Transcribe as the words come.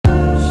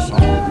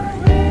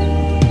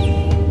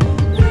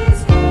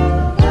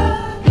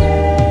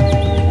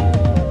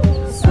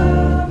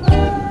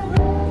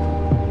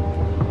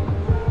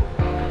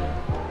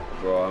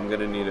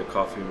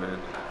coffee, man.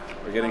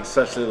 We're getting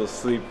such little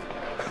sleep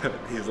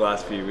these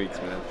last few weeks,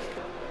 man.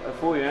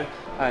 服务员，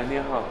哎，你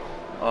好，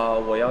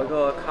我要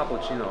个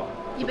cappuccino。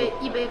一杯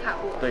卡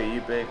布。对，一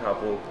杯卡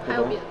布。还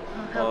有别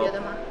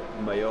的吗？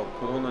没有，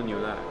普通的牛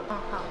奶。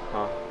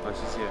好，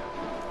谢谢。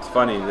It's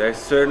funny. There's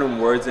certain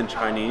words in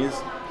Chinese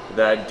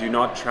that do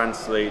not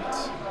translate,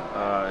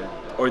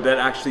 or that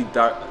actually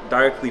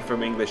directly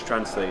from English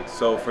translate.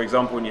 So, for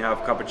example, when you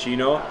have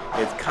cappuccino,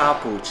 it's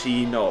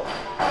cappuccino,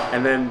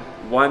 and then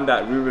one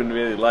that Ruben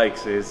really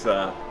likes is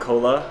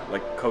cola,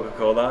 like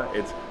Coca-Cola.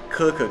 It's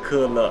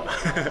Coca-Cola,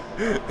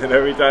 and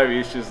every time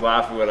he's just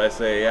laughing when I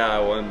say, "Yeah, I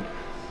want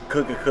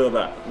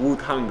Coca-Cola,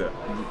 Wu-Tang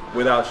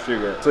without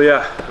sugar." So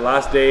yeah,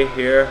 last day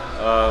here.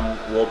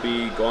 We'll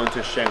be going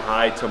to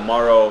Shanghai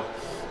tomorrow,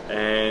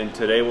 and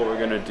today what we're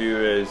gonna do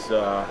is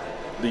the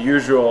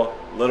usual,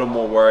 little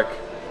more work.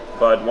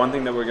 But one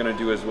thing that we're gonna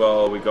do as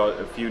well, we got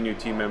a few new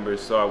team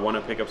members, so I want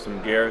to pick up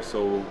some gear.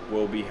 So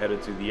we'll be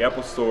headed to the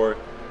Apple store,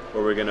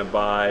 where we're gonna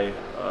buy,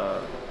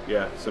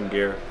 some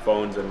gear,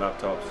 phones and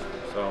laptops.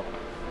 So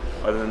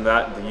other than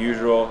that, the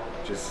usual,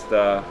 just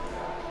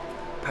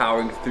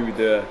powering through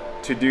the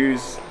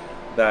to-dos.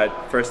 That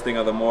first thing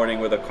of the morning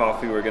with a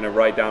coffee, we're gonna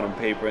write down on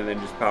paper and then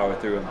just power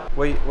through them.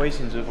 微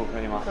信支付可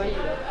以吗？可以。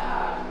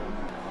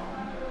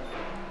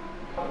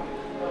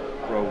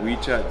Bro,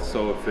 WeChat's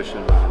so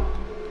efficient, man.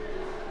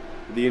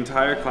 The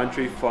entire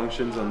country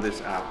functions on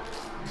this app.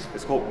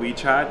 It's called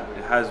WeChat.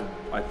 It has,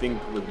 I think,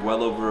 with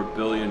well over 1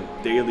 billion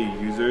daily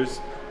users,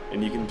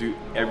 and you can do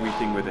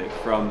everything with it,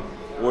 from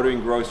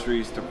ordering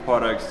groceries to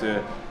products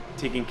to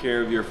taking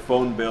care of your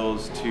phone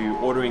bills to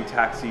ordering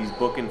taxis,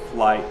 booking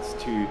flights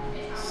to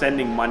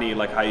sending money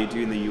like how you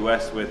do in the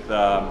US with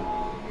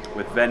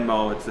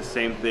Venmo. It's the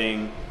same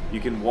thing. You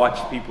can watch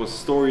people's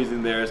stories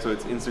in there, so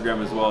it's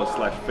Instagram as well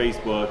 /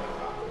 Facebook.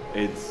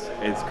 It's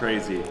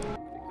crazy.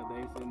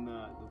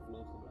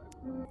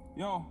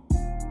 Yo.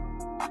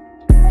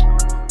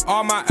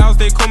 All my L's,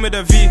 they call me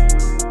the V.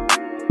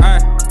 Ay,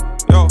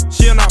 yo,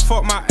 she and I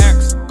fuck my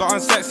ex. Got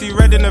on sexy,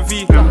 red in the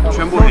V.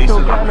 全部黑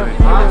色的，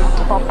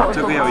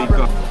这个有一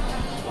个。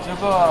这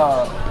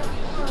个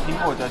苹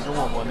果在中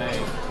国国内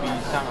比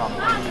香港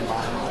便宜吗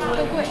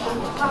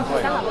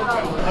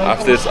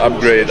？After this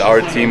upgrade,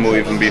 our team will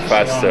even be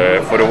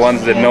faster. For the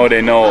ones that know,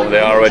 they know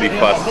they're already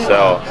fast to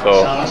sell.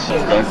 So it's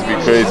going to be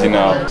crazy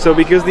now. So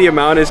because the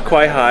amount is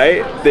quite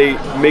high, they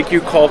make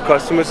you call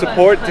customer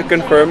support to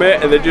confirm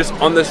it, and they're just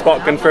on the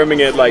spot confirming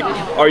it. Like,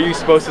 are you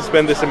supposed to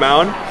spend this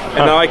amount?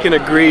 And now I can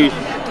agree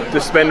to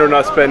spend or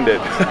not spend it.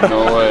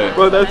 No way.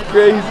 Bro, that's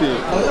crazy.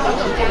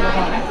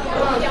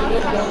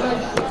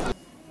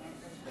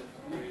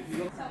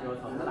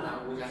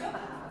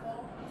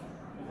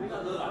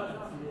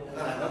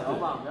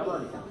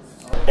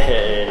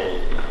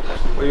 Hey,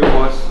 what are you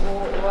boss?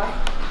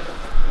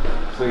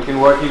 So you can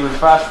work even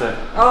faster.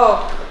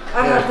 Oh,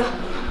 I have the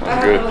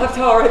left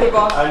already,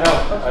 boss. I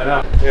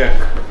know. Yeah.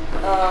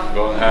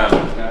 Go ahead.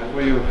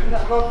 What are you?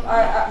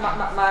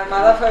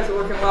 My left hand is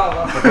working well,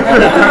 boss.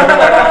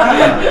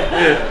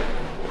 Yeah.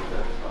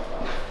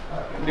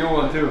 New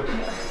one too.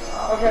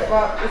 Okay,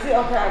 well, is it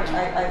okay?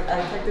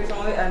 I take this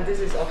only, and this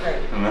is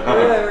okay.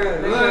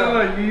 Really.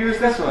 No, you use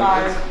this one.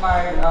 My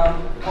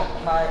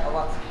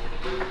what?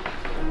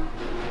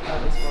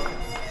 It's working.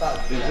 But,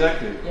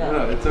 exactly. Yeah.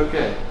 No, it's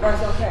okay.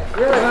 That's okay.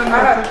 Really? No,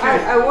 it's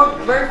okay. I work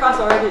very fast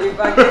already. If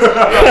I guess.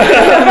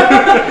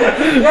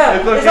 Yeah,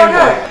 it's okay. It's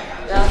okay.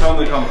 Just from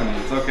the company.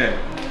 It's okay.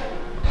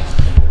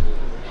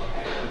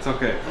 It's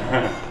okay.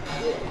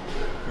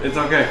 It's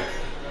okay.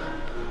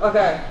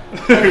 Okay.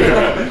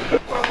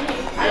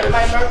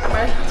 My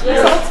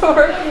results are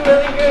working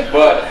really good.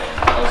 But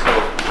also,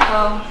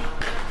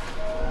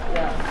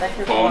 Yeah. Thank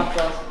you so phone. much,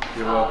 boss.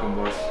 You're welcome,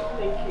 boss.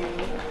 Thank you.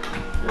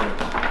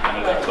 and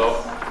a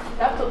laptop.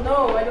 Laptop?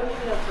 No, I don't need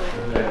a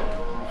laptop.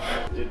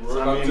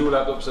 Work on 2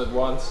 laptops at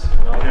once.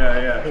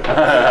 Yeah.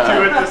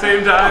 Two at the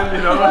same time,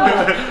 you know.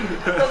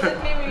 Does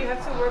it mean we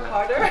have to work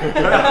harder?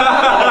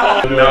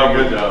 No,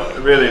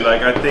 but really,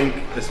 like, I think,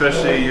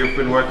 especially you've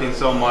been working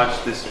so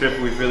much this trip,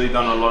 we've really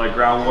done a lot of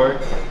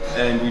groundwork,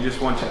 and we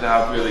just want you to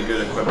have really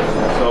good equipment.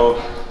 So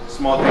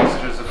small things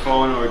such as a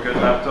phone or a good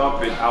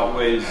laptop, it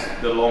outweighs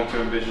the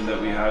long-term vision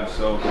that we have.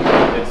 So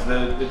it's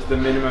the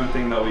minimum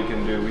thing that we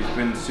can do. We've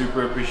been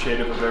super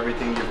appreciative of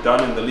everything you've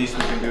done, and the least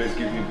we can do is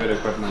give you good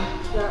equipment.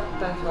 Yeah,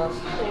 thanks, boss.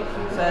 Thank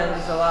you.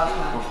 Thanks a lot,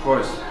 man. Of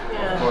course.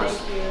 Yeah, Of course.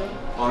 thank you.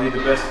 Only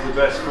the best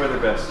for the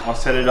best. I'll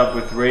set it up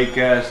with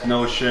Raycast,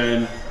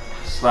 Notion,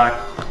 Slack.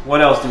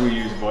 What else do we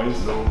use, boys?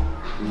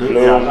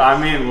 Yeah, I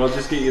mean, we'll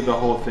just get you the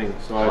whole thing.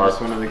 So I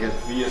just wanted to get.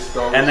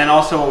 And then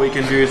also what we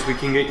can do is we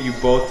can get you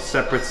both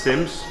separate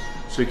SIMs,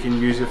 so you can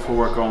use it for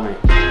work only.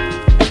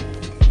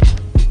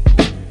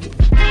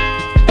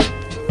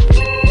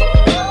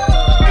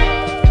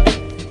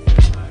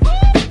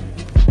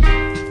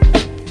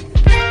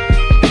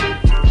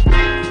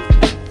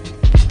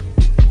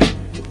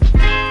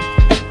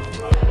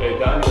 Hey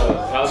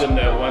Daniel, tell them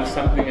that once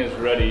something is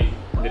ready,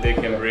 that they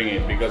can bring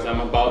it, because I'm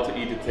about to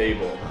eat the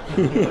table.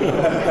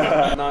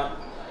 那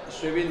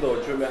随便都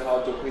准备好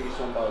就可以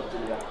送到这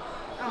里了。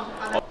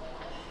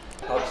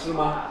好吃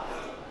吗？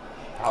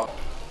好。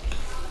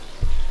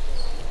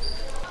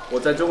我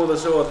在中国的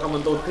时候，他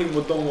们都听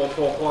不懂我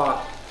说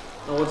话，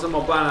那我怎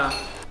么办啊？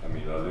 I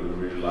mean, I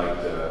really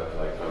liked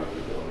how you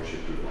took the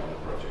ownership on the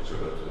project, so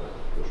that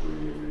was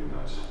really, really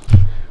nice.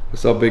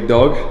 What's up, big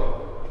dog?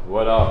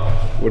 What up?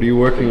 What are you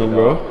working on,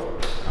 bro?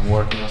 I'm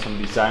working on some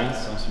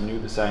designs, on some new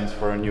designs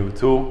for a new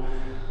tool,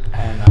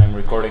 and I'm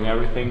recording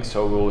everything,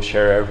 so we'll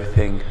share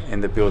everything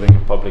in the Building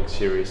in Public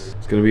series.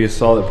 It's gonna be a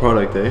solid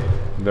product, eh?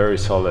 Very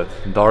solid.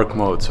 Dark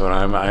mode, so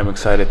I'm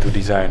excited to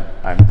design.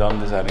 I'm done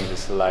designing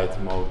this light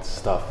mode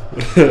stuff.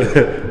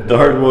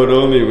 Dark mode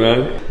only,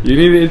 man. You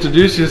need to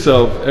introduce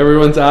yourself.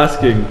 Everyone's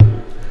asking.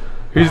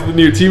 Who's the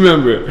new team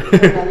member?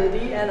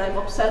 Melody, and I'm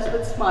obsessed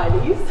with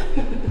smileys.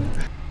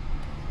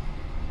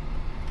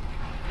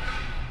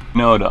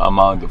 You know the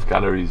amount of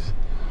calories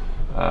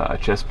a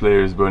chess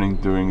player is burning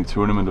during a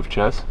tournament of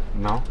chess?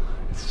 No.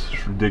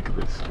 It's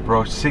ridiculous.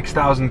 Bro,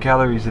 6,000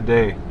 calories a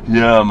day.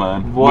 Yeah,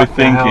 man. What we're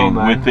the hell, thinking,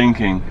 man? we're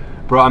thinking.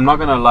 Bro, I'm not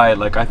gonna lie,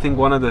 like I think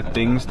one of the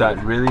things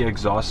that really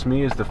exhausts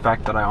me is the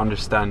fact that I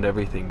understand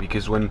everything,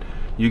 because when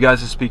you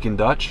guys are speaking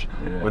Dutch,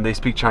 when they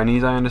speak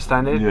Chinese I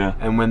understand it,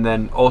 and when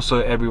then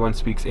also everyone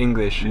speaks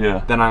English,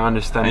 then I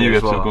understand and it you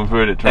as have well. to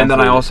convert it, and then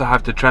I translate it. also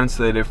have to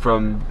translate it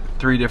from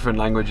 3 different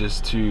languages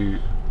to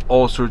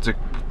all sorts of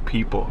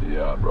people.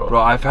 Yeah, bro.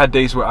 Bro, I've had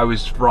days where I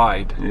was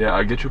fried. Yeah,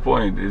 I get your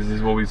point. This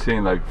is what we're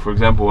saying. Like, for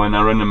example, when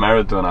I ran a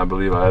marathon, I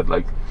believe I had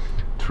like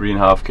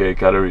 3.5k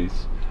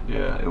calories.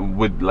 Yeah,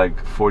 with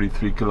like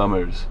 43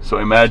 kilometers. So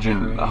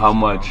imagine how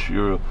much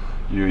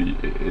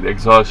it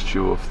exhausts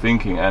you of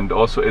thinking, and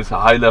also it's a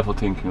high level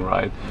thinking,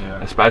 right?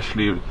 Yeah.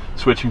 Especially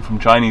switching from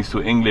Chinese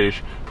to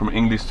English, from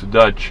English to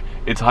Dutch.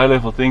 It's high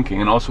level thinking,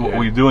 and also what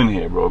we're doing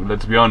here, bro.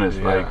 Let's be honest.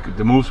 Like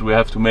the moves we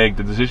have to make,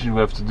 the decisions we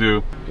have to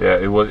do. Yeah,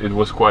 it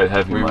was quite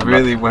heavy. We man,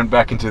 really went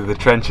back into the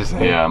trenches.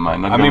 Eh? Yeah,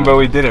 man. I mean, but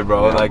we did it,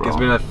 bro. Yeah, like bro. it's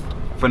been a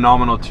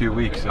phenomenal 2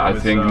 weeks. I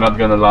think, not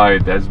gonna lie,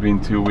 it has been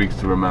 2 weeks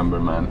to remember,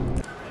 man.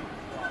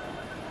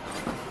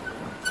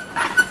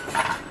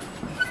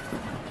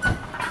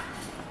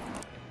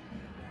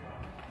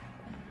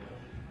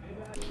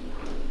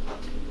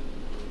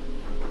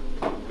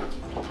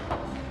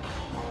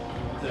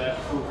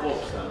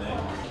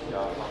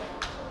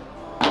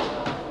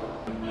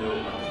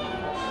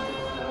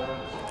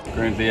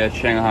 Currently at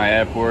Shanghai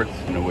airport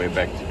on the way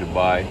back to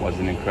Dubai. It was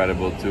an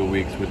incredible 2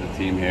 weeks with the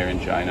team here in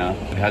China.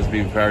 It has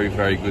been very,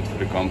 very good for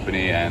the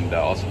company, and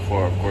also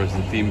for, of course,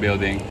 the team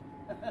building.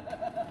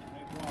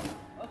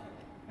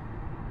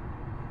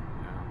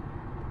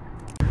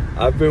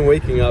 I've been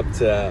waking up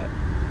to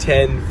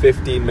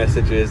 10-15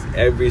 messages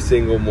every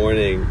single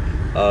morning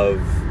of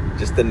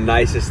just the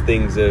nicest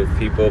things of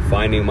people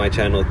finding my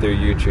channel through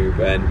YouTube.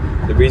 And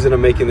the reason I'm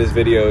making this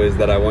video is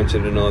that I want you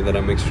to know that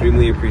I'm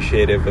extremely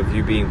appreciative of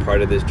you being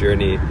part of this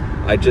journey.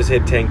 I just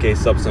hit 10k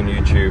subs on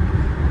YouTube,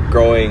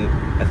 growing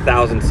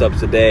 1,000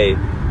 subs a day,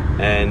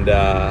 and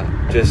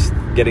just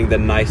getting the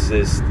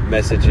nicest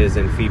messages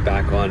and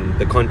feedback on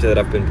the content that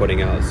I've been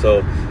putting out.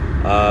 So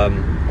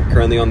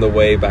currently on the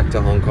way back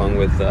to Hong Kong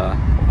with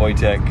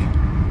Wojtek,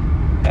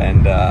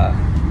 and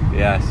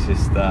yeah,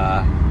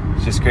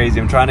 it's just crazy.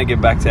 I'm trying to get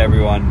back to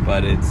everyone,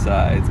 but it's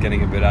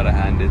getting a bit out of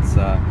hand.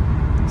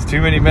 It's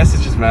too many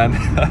messages, man.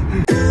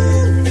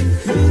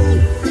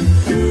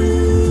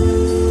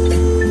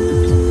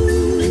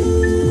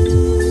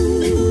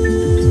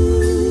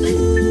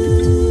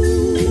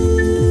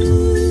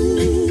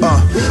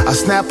 I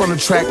snap on the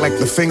track like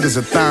the fingers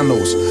of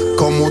Thanos.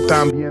 Como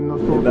también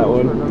nosotros that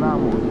one.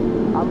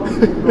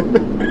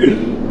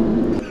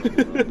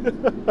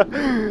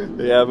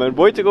 Yeah, man.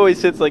 Wojtek always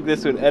sits like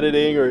this when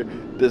editing or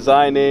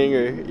designing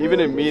or even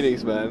in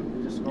meetings, man.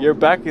 Your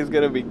back is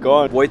gonna be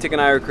gone. Wojtek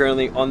and I are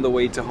currently on the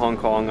way to Hong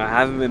Kong. I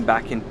haven't been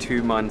back in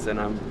 2 months, and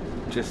I'm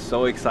just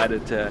so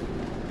excited to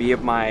be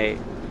at my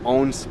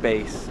own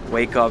space.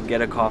 Wake up,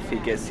 get a coffee,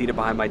 get seated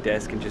behind my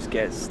desk, and just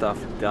get stuff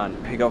done.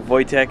 I got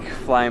Wojtek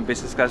flying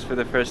business class for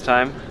the first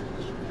time.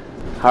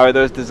 How are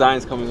those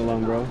designs coming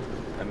along, bro?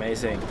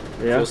 Amazing.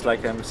 Yeah? Feels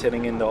like I'm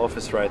sitting in the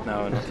office right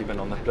now and not even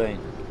on the plane.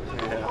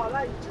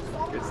 Yeah.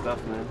 Good stuff,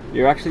 man.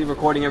 You're actually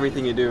recording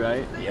everything you do,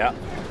 right? Yeah,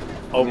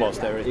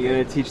 almost everything. You're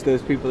gonna teach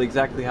those people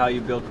exactly how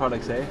you build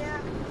products, eh?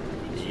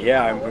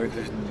 Yeah, I'm going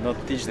to not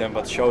teach them,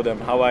 but show them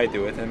how I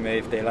do it, and maybe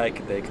if they like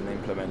it, they can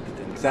implement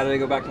it. Excited to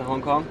go back to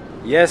Hong Kong?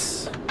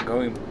 Yes,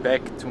 going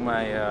back to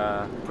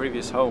my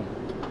previous home.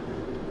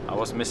 I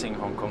was missing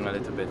Hong Kong a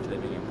little bit,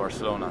 living in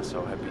Barcelona,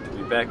 so happy to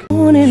be back.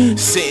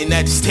 Sitting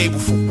at this table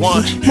for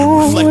one,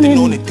 reflecting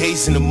on the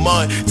days in the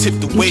month.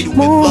 Tipped away with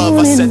love,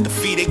 I set the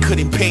fee, they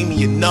couldn't pay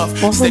me enough.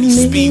 Steady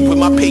speed with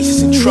my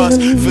patience and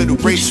trust. Feel the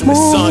rays from the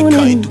sun,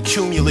 cutting through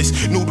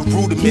cumulus. Knew the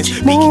rudiments,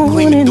 beacon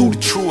gleaming through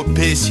the true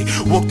abyss.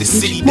 Walk the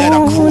city that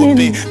I grew up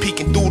in,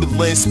 peeking through the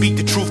lens. Speak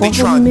the truth, they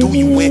try and do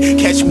you in.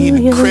 Catch me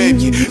in the crib,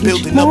 yeah,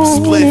 building up a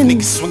split.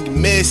 Niggas swing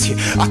and miss,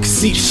 yeah, I can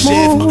see the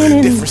shift.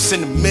 Difference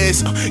in the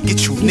mist,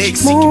 get you niggas,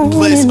 seeking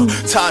bliss.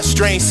 Tie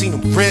strain, seen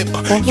them rip.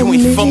 You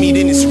ain't for me,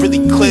 then it's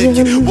really clear.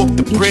 Walk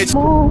the bridge.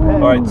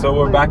 Alright, so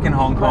we're back in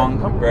Hong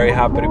Kong. I'm very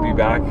happy to be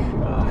back.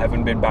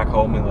 haven't been back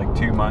home in like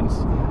 2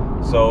 months.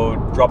 So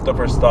dropped off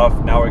our stuff.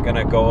 Now we're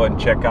gonna go and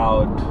check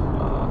out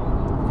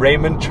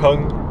Raymond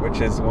Chung, which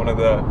is one of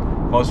the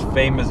most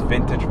famous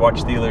vintage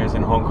watch dealers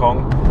in Hong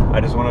Kong. I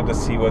just wanted to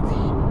see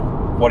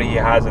what he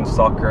has in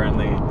stock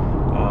currently,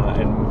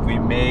 and we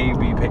may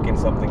be picking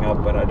something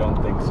up, but I don't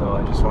think so.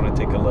 I just want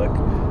to take a look,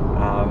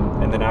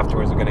 and then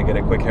afterwards we're gonna get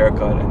a quick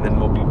haircut, and then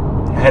we'll be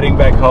heading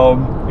back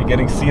home and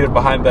getting seated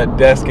behind that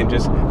desk and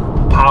just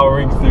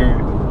powering through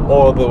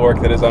all of the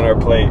work that is on our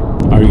plate.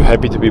 Are you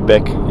happy to be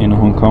back in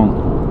Hong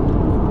Kong?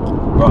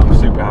 Well, I'm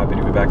super happy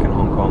to be back in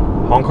Hong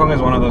Kong. Hong Kong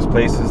is one of those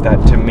places that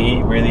to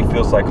me really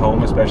feels like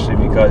home, especially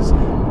because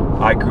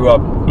I grew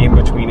up in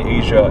between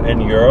Asia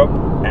and Europe,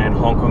 and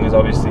Hong Kong is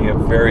obviously a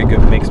very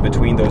good mix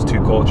between those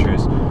two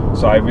cultures.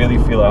 So I really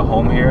feel at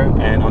home here.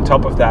 And on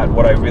top of that,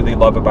 what I really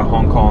love about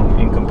Hong Kong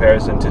in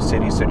comparison to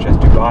cities such as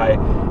Dubai,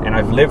 and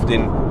I've lived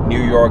in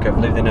New York, I've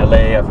lived in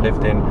LA, I've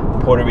lived in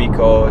Puerto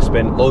Rico,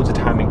 spent loads of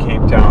time in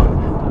Cape Town,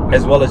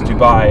 as well as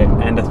Dubai,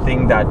 and the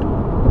thing that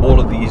all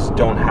of these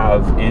don't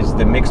have is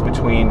the mix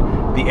between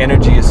the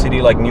energy a city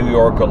like New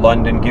York or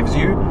London gives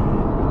you,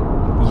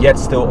 yet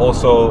still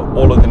also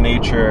all of the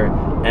nature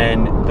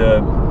and the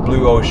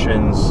blue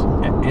oceans.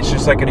 It's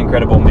just like an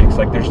incredible mix.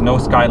 Like there's no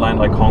skyline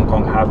like Hong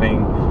Kong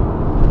having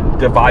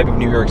the vibe of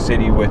New York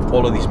City with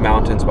all of these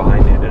mountains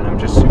behind it, and I'm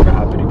just super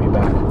happy to be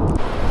back.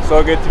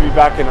 So good to be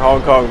back in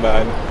Hong Kong,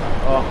 man.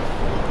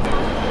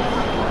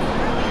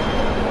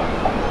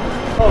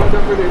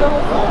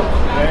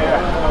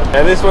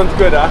 And this one's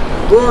good, huh?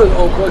 Good,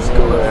 of course,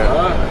 good.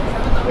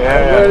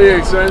 Yeah. Very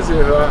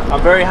expensive.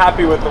 I'm very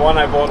happy with the one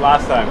I bought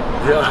last time.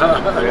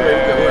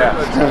 Yeah.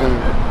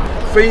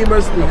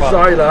 Famous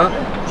designer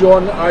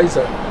John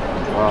Isaac.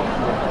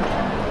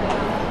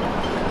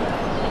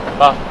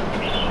 Wow.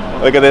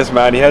 Look at this,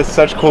 man. He has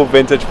such cool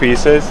vintage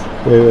pieces.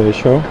 Wait,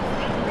 show.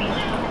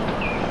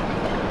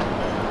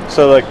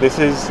 So look, this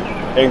is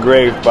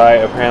engraved by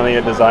apparently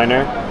a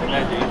designer.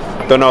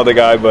 Don't know the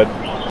guy, but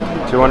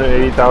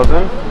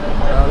 280,000.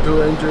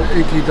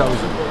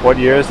 280,000. What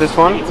year is this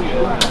one?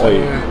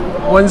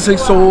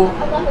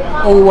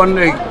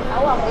 160018.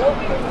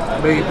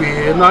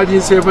 Maybe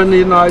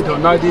 1979 to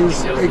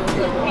 1980.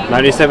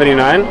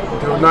 1979? To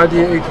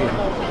 1980.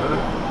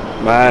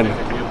 Man,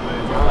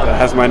 that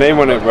has my name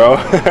on it, bro.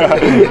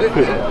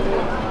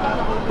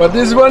 But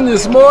this one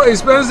is more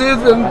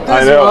expensive than this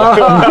I know.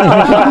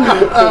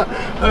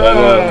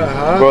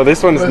 one. Bro,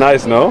 this one's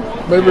nice, no?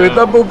 Maybe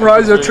double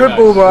price or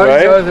triple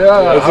price. Right?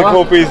 Yeah. It's a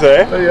cool piece,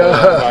 eh?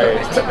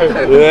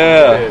 Yeah.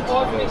 Yeah.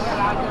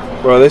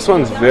 Bro, this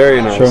one's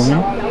very nice. Show me.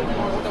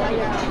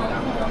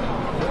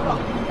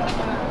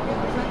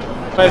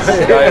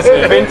 Guys,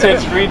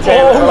 vintage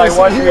retail, like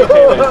watch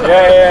retailers.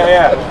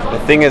 Yeah. The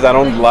thing is, I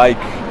don't like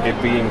it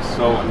being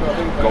so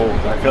gold.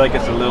 I feel like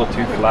it's a little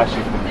too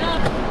flashy for me.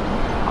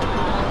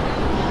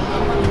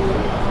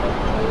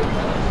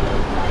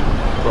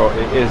 Bro,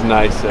 it is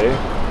nice, eh?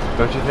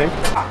 Don't you think?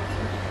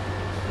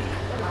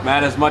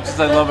 Man, as much as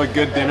I love a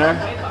good dinner,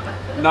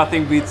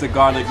 nothing beats a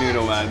garlic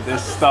noodle, man.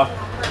 This stuff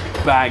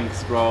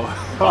bangs, bro.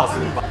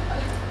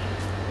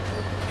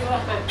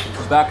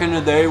 Back in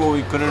the day when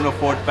we couldn't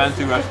afford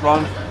fancy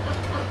restaurants,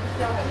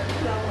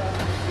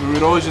 we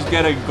would always just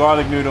get a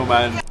garlic noodle,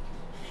 man.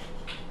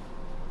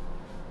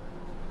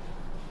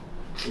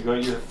 You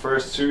got your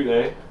first suit,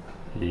 eh?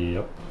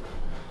 Yep.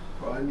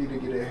 Bro, I need to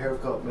get a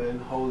haircut, man.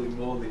 Holy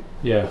moly.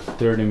 Yeah,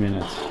 30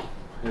 minutes.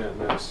 Yeah,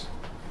 nice.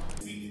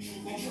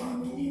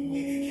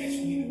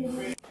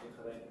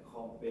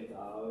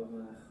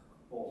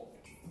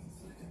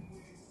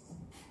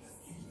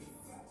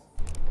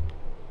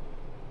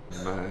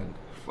 Man,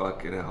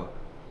 fucking hell.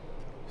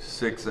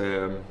 6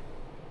 a.m.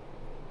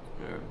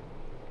 Yeah.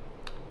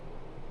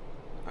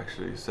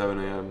 Actually, 7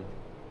 a.m.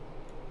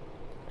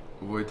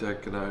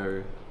 Wojtek and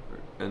I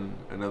and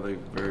another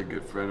very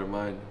good friend of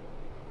mine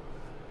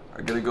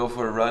are gonna go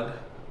for a run.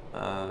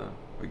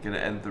 We're gonna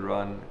end the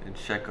run in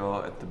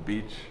Shanghai at the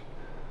beach.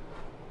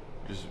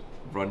 Just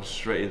run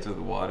straight into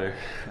the water.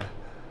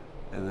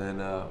 And then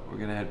we're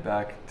gonna head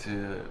back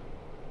to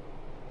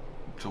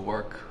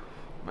work.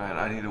 Man,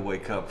 I need to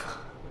wake up.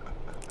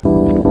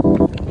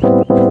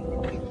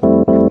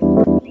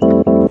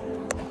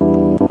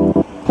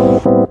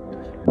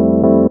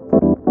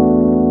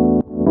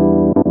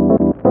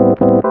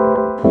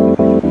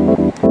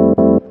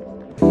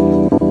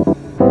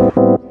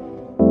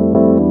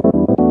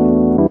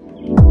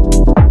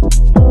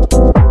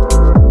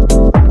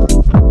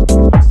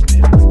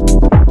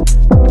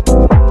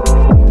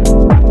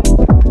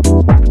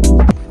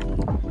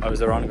 How's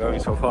the run going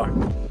so far?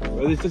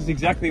 Well, this is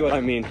exactly what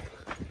I mean.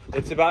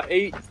 It's about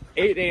 8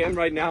 a.m.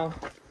 right now.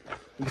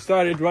 We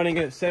started running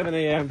at 7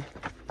 a.m.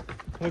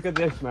 Look at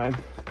this, man.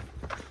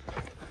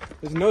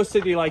 There's no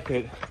city like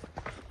it.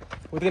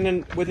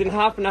 Within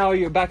half an hour,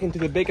 you're back into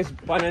the biggest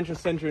financial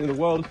center in the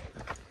world.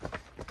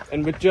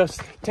 And with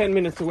just 10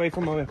 minutes away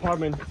from my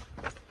apartment,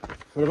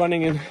 we're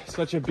running in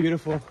such a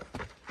beautiful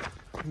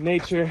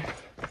nature,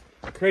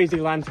 crazy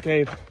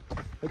landscape.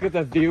 Look at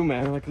that view,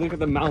 man. Like, look at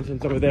the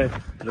mountains over there.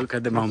 Look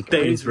at the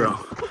mountains, bro.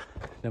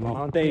 The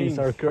mountains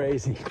are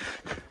crazy.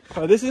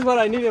 Oh, this is what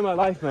I need in my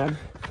life, man.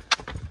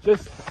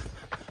 Just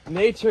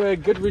nature,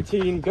 good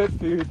routine, good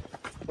food.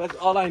 That's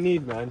all I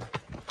need, man.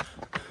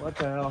 What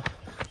the hell?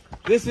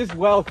 This is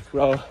wealth,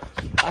 bro.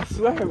 I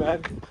swear,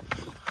 man.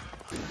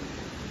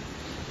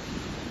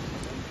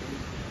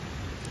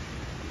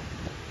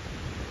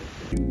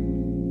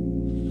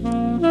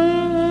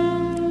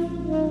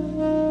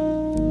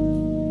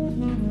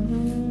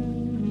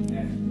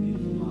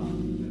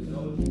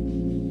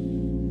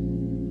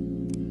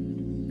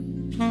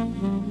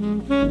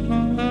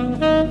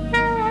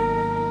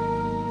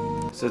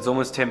 So it's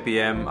almost 10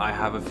 p.m. I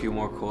have a few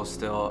more calls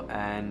still,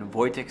 and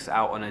Wojtek's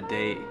out on a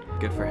date.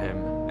 Good for him.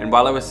 And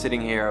while I was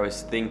sitting here, I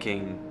was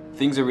thinking,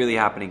 things are really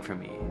happening for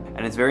me.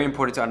 And it's very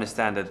important to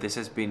understand that this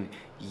has been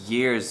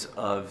years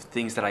of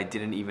things that I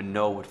didn't even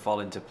know would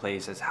fall into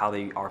place as how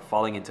they are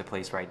falling into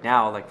place right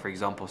now. Like, for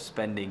example,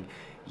 spending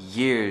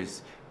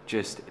years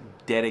just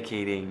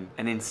dedicating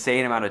an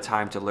insane amount of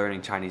time to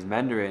learning Chinese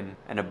Mandarin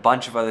and a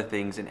bunch of other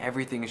things, and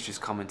everything is just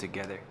coming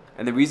together.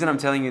 And the reason I'm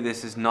telling you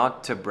this is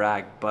not to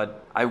brag,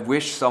 but I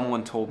wish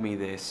someone told me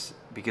this,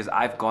 because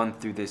I've gone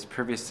through this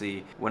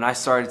previously when I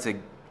started to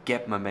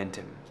get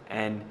momentum.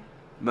 And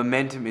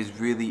momentum is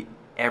really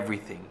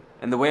everything.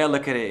 And the way I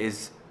look at it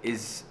is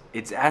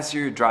it's as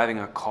you're driving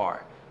a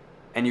car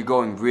and you're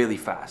going really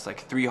fast,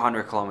 like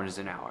 300 kilometers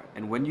an hour.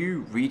 And when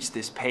you reach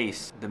this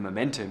pace, the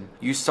momentum,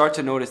 you start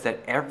to notice that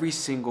every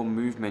single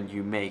movement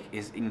you make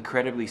is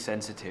incredibly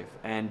sensitive.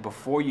 And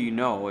before you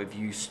know, if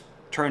you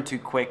turn too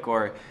quick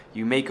or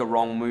you make a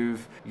wrong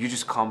move, you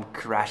just come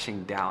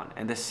crashing down.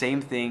 And the same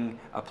thing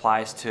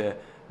applies to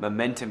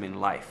momentum in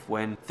life.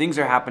 When things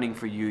are happening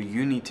for you,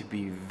 you need to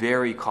be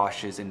very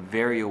cautious and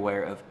very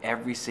aware of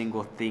every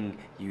single thing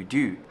you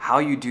do, how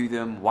you do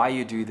them, why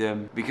you do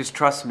them, because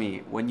trust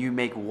me, when you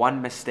make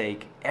one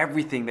mistake,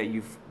 everything that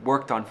you've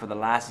worked on for the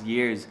last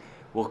years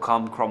will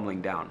come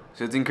crumbling down.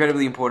 So it's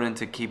incredibly important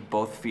to keep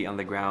both feet on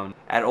the ground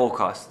at all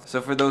costs.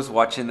 So for those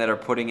watching that are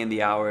putting in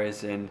the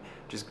hours and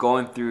just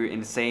going through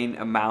insane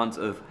amounts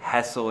of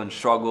hassle and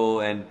struggle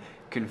and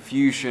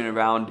confusion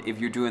around if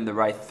you're doing the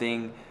right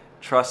thing,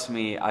 trust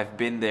me, I've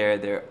been there.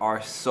 There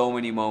are so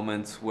many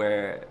moments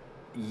where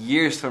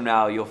years from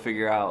now you'll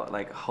figure out,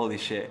 like, holy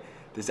shit,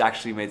 this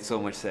actually made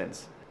so much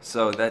sense.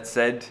 So that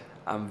said,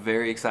 I'm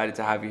very excited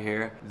to have you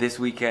here. This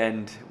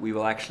weekend we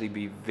will actually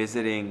be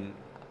visiting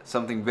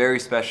something very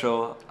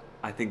special.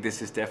 I think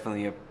this is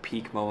definitely a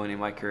peak moment in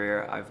my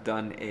career. I've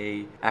done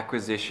a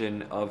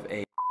acquisition of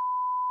a,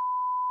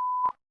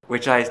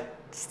 which I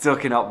still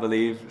cannot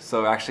believe.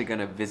 So we're actually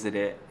gonna visit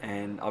it,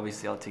 and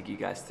obviously I'll take you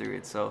guys through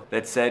it. So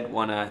that said,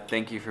 wanna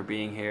thank you for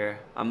being here.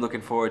 I'm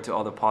looking forward to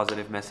all the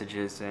positive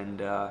messages,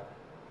 and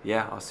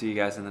yeah, I'll see you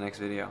guys in the next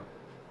video.